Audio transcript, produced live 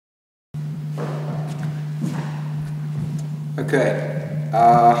Okay,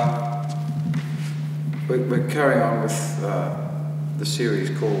 we're carrying on with the series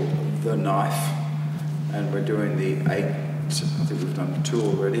called The Knife, and we're doing the 8, I think we've done 2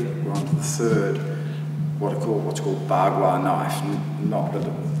 already, we're on to the 3rd, what's called Bagua Knife, not that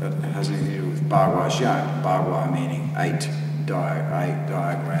it has anything to do with Bagua Xiang, Bagua meaning 8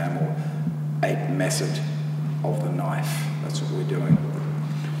 diagram or 8 method of the knife. That's what we're doing.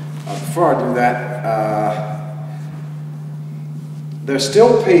 Before I do that, there's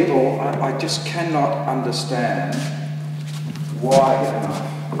still people, I just cannot understand why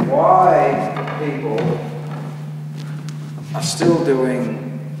people are still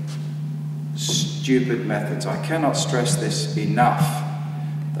doing stupid methods. I cannot stress this enough,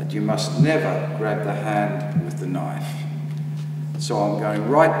 that you must never grab the hand with the knife. So I'm going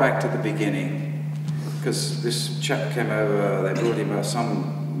right back to the beginning, because this chap came over, they brought him,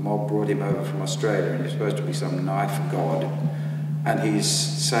 some mob brought him over from Australia, and he's supposed to be some knife god. And he's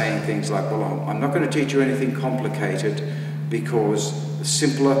saying things like, well, I'm not going to teach you anything complicated because the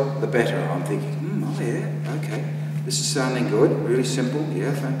simpler the better. I'm thinking, oh yeah, okay, this is sounding good, really simple,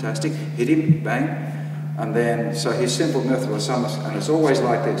 yeah, fantastic. Hit him, bang. And then, so his simple method was and it's always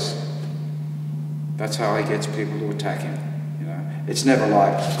like this. That's how he gets people to attack him. You know, it's never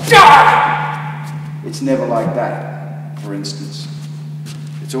like, it's never like that, for instance.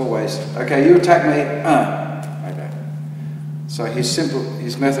 It's always, okay, you attack me, okay. So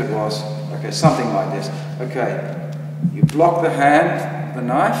his method was, okay, something like this. Okay, you block the hand, the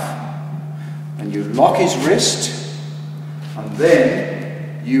knife, and you lock his wrist, and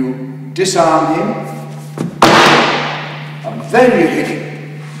then you disarm him, and then you hit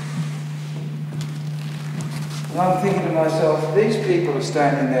him. And I'm thinking to myself, these people are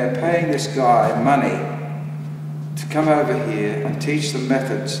standing there paying this guy money to come over here and teach them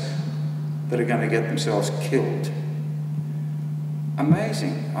methods that are going to get themselves killed.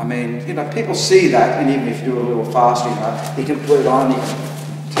 Amazing. I mean, you know, people see that, and even if you do a little faster, you know, you can put it on, you can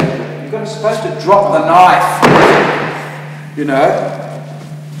tell you're supposed to drop the knife, you know,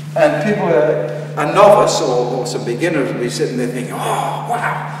 and people a novice or some beginners will be sitting there thinking, oh,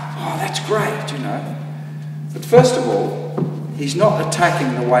 wow, oh, that's great, you know. But first of all, he's not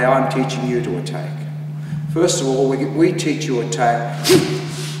attacking the way I'm teaching you to attack. First of all, we teach you attack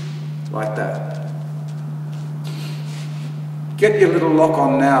like that. Get your little lock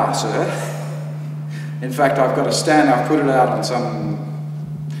on now, sir. In fact, I've got a stand, I've put it out on some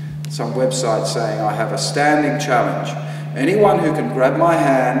website saying I have a standing challenge. Anyone who can grab my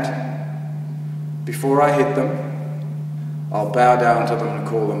hand before I hit them, I'll bow down to them and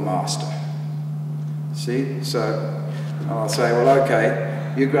call them master. See? So I'll say, well,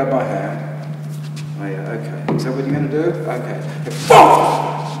 okay, you grab my hand. Oh yeah, okay. Is that what you're going to do? Okay.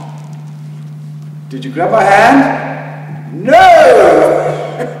 Did you grab my hand? No!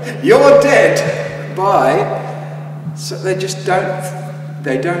 You're dead! Bye. So they just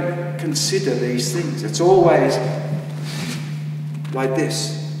don't consider these things. It's always like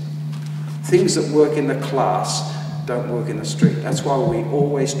this. Things that work in the class don't work in the street. That's why we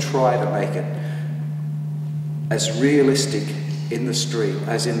always try to make it as realistic in the street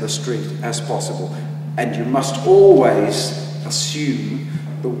as possible. And you must always assume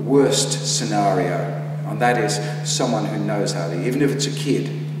the worst scenario. And that is someone who knows how to, even if it's a kid,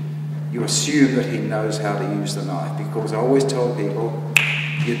 you assume that he knows how to use the knife, because I always tell people,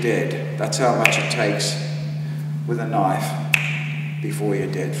 you're dead. That's how much it takes with a knife before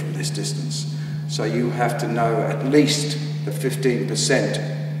you're dead from this distance. So you have to know at least the 15%,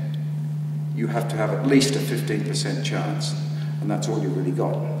 you have to have at least a 15% chance, and that's all you really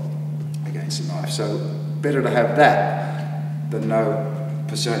got against a knife. So better to have that than no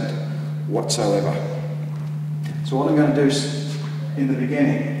percent whatsoever. So what I'm going to do is, in the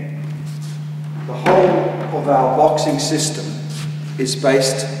beginning, the whole of our boxing system is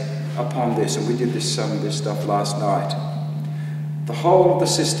based upon this, and we did some of this stuff last night. The whole of the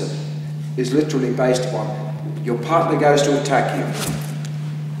system is literally based upon, your partner goes to attack you.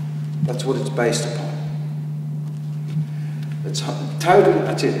 That's what it's based upon. It's totally,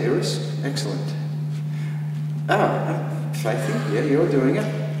 that's it, Iris. Excellent. Oh, Faithy, yeah, you're doing it.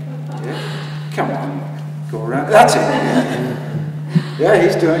 Yeah, come on. Go around. That's it. Yeah,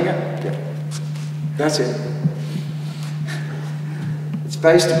 he's doing it. Yeah. That's it. It's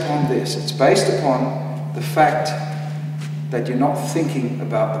based upon this. It's based upon the fact that you're not thinking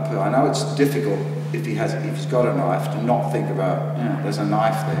about the person. I know it's difficult if he's got a knife to not think about, there's a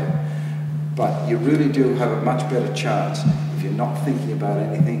knife there. But you really do have a much better chance if you're not thinking about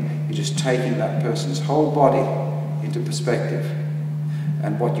anything. You're just taking that person's whole body into perspective.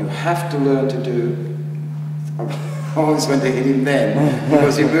 And what you have to learn to do I always went to hit him then,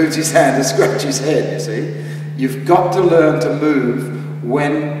 because he moves his hand to scratch his head, you see. You've got to learn to move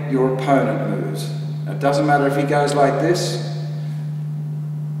when your opponent moves. It doesn't matter if he goes like this,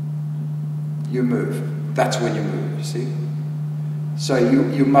 you move. That's when you move, you see. So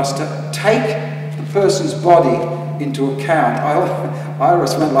you must take the person's body into account. I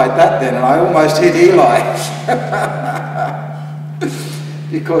always went like that then, and I almost hit Eli.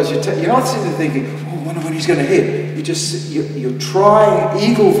 Because you're not sitting there thinking, oh, I wonder when he's going to hit. You're trying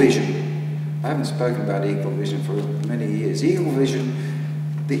eagle vision. I haven't spoken about eagle vision for many years. Eagle vision,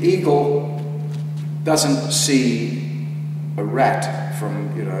 the eagle doesn't see a rat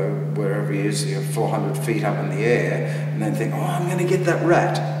from, you know, wherever he is, 400 feet up in the air, and then think, oh, I'm going to get that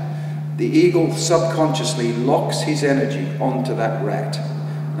rat. The eagle subconsciously locks his energy onto that rat.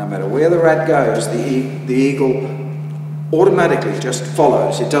 No matter where the rat goes, the eagle automatically just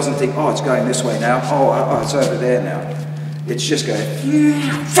follows. It doesn't think, oh, it's going this way now, oh, it's over there now. It's just going,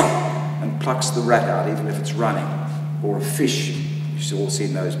 and plucks the rat out, even if it's running. Or a fish. You've all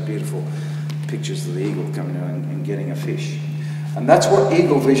seen those beautiful pictures of the eagle coming in and getting a fish. And that's what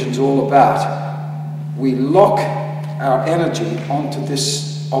eagle vision's all about. We lock our energy onto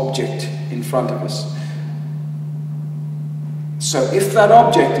this object in front of us. So if that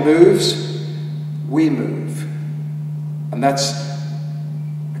object moves, we move. And that's,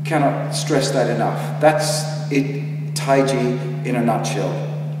 I cannot stress that enough. That's it, Taiji in a nutshell.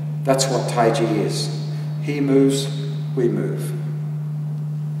 That's what Taiji is. He moves, we move.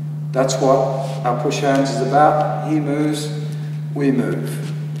 That's what our push hands is about. He moves, we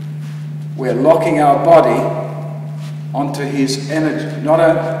move. We're locking our body onto his energy. Not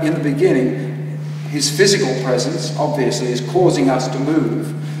only in the beginning, his physical presence obviously is causing us to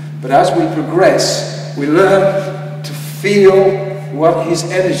move, but as we progress, we learn to feel what his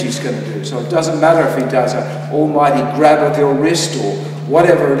energy is going to do. So it doesn't matter if he does an almighty grab of your wrist or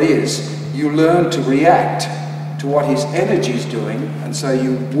whatever it is, you learn to react to what his energy is doing, and so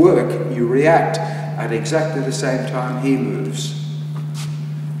you react at exactly the same time he moves,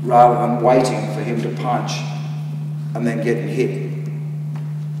 rather than waiting for him to punch and then getting hit.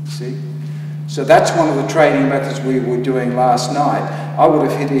 See? So that's one of the training methods we were doing last night. I would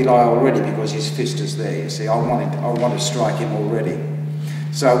have hit Eli already because his fist is there, you see. I want to strike him already.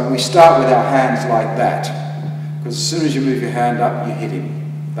 So we start with our hands like that, because as soon as you move your hand up, you hit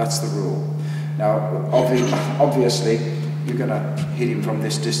him. That's the rule. Now, obviously, you're going to hit him from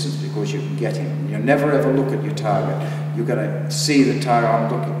this distance because you can get him. You never ever look at your target. You're going to see the target. I'm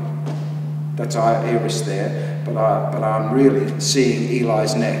looking. That's our iris there, but I'm really seeing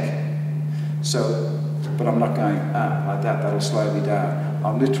Eli's neck. So, but I'm not going like that. That'll slow me down.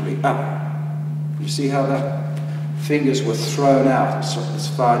 I'm literally up. You see how the fingers were thrown out as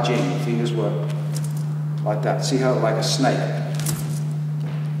far Jing. Fingers were like that. See how, like a snake.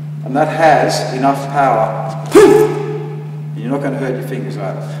 And that has enough power. And you're not going to hurt your fingers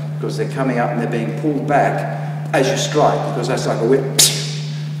either, because they're coming up and they're being pulled back as you strike, because that's like a whip.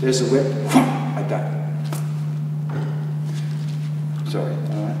 There's a whip, like that. Sorry,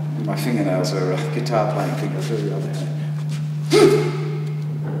 my fingernails are guitar playing fingers.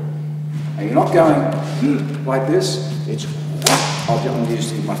 And you're not going like this. It's. I'm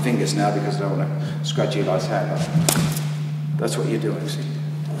using my fingers now because I don't want to scratch Eli's hand up. That's what you're doing, see.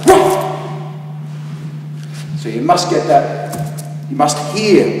 So you must get that, you must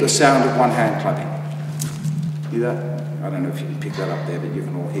hear the sound of one hand clapping. Hear that? I don't know if you can pick that up there, but you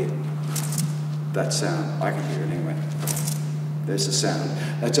can all hear that sound. I can hear it anyway. There's the sound.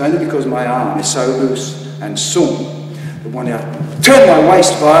 That's only because my arm is so loose and sung that when I turn my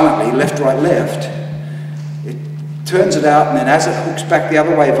waist violently, left, right, left, it turns it out, and then as it hooks back the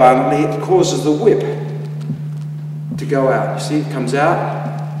other way violently, it causes the whip to go out. You see, it comes out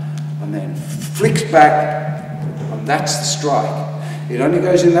and then flicks back, and that's the strike. It only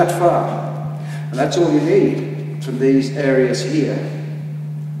goes in that far, and that's all you need from these areas here.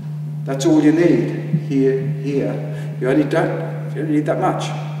 That's all you need here, here. You only need that much.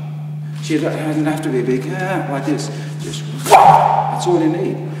 So it doesn't have to be big, like this. Just that's all you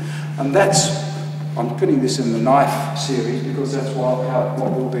need, and that's. I'm putting this in the knife series because that's what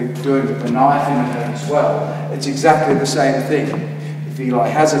we'll be doing with the knife in it as well. It's exactly the same thing. If Eli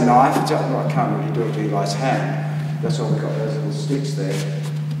has a knife, I can't really do it to Eli's hand. That's why we've got those little sticks there.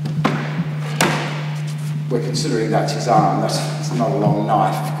 We're considering that's his arm. That's not a long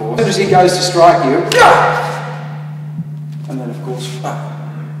knife, of course. As soon as he goes to strike you, and then of course,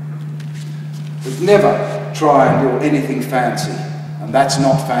 we'd never try and do anything fancy. And that's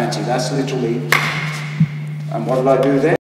not fancy. That's literally. And what did I do then?